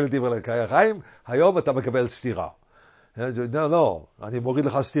 אלו ואלו דברי אלוקי החיים, היום אתה מקבל סתירה. לא, אני מוריד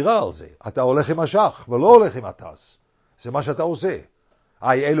לך סתירה על זה. אתה הולך עם השח, ולא הולך עם הטס. זה מה שאתה עושה.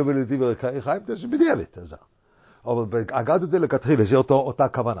 אלו ואלו דברי אלוקי החיים, זה בדיעבד. אבל באגדת דלקתחילה, זה אותה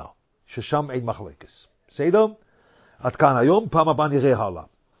כוונה, ששם אין מחלוקס. בסדר? עד כאן היום, פעם הבאה נראה הלאה.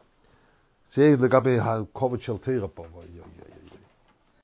 זה לגבי הכובד של תורה פה.